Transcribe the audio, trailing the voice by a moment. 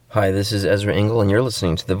Hi, this is Ezra Engel, and you're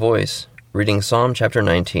listening to The Voice, reading Psalm chapter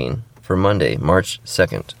 19 for Monday, March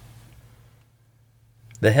 2nd.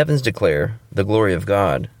 The heavens declare the glory of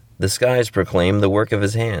God. The skies proclaim the work of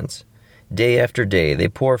his hands. Day after day they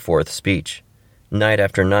pour forth speech. Night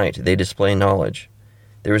after night they display knowledge.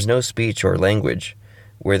 There is no speech or language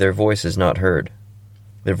where their voice is not heard.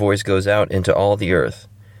 Their voice goes out into all the earth,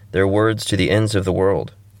 their words to the ends of the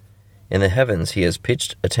world. In the heavens he has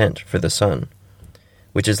pitched a tent for the sun,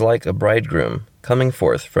 which is like a bridegroom coming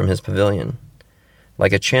forth from his pavilion,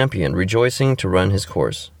 like a champion rejoicing to run his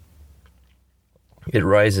course. It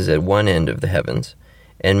rises at one end of the heavens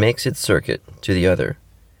and makes its circuit to the other.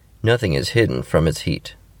 Nothing is hidden from its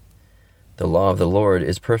heat. The law of the Lord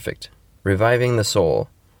is perfect, reviving the soul.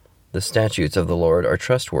 The statutes of the Lord are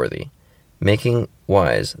trustworthy, making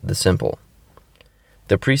wise the simple.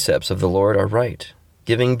 The precepts of the Lord are right,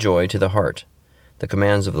 giving joy to the heart. The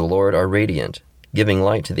commands of the Lord are radiant, giving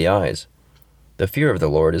light to the eyes. The fear of the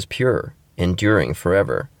Lord is pure, enduring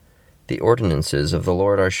forever. The ordinances of the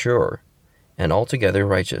Lord are sure, and altogether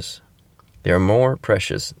righteous. They are more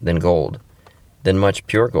precious than gold, than much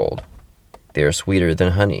pure gold. They are sweeter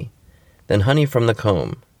than honey from the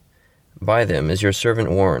comb. By them is your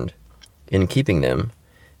servant warned. In keeping them,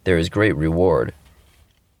 there is great reward.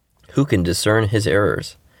 Who can discern his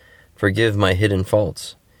errors? Forgive my hidden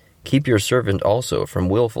faults. Keep your servant also from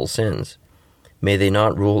willful sins. May they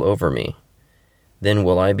not rule over me. Then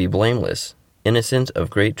will I be blameless, innocent of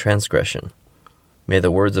great transgression. May the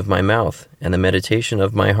words of my mouth and the meditation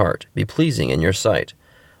of my heart be pleasing in your sight,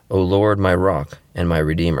 O Lord, my rock and my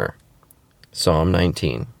redeemer. Psalm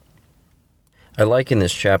 19. I like in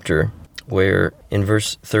this chapter where in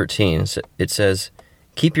verse 13 it says,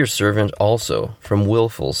 Keep your servant also from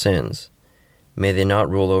willful sins. May they not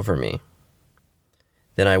rule over me.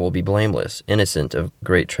 Then I will be blameless, innocent of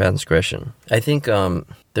great transgression. I think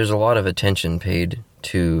there's a lot of attention paid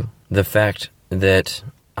to the fact that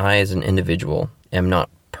I as an individual am not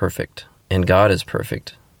perfect, and God is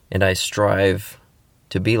perfect, and I strive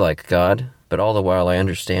to be like God, but all the while I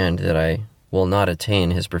understand that I will not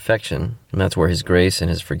attain his perfection, and that's where his grace and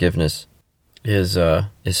his forgiveness is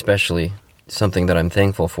especially something that I'm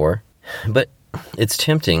thankful for. But it's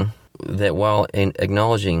tempting that while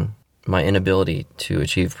acknowledging my inability to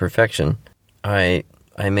achieve perfection, I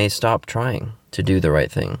may stop trying to do the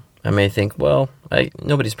right thing. I may think, well,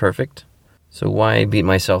 nobody's perfect, so why beat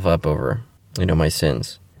myself up over, my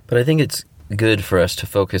sins? But I think it's good for us to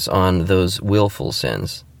focus on those willful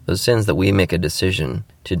sins, those sins that we make a decision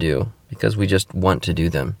to do because we just want to do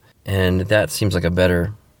them. And that seems like a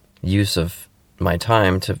better use of my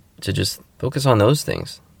time to just focus on those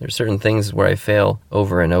things. There's certain things where I fail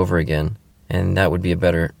over and over again, and that would be a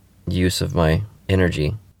better use of my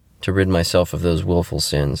energy to rid myself of those willful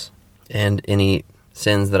sins. And any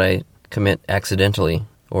sins that I commit accidentally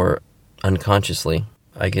or unconsciously,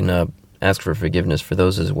 I can ask for forgiveness for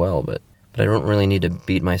those as well, but I don't really need to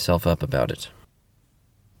beat myself up about it.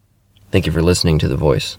 Thank you for listening to The Voice.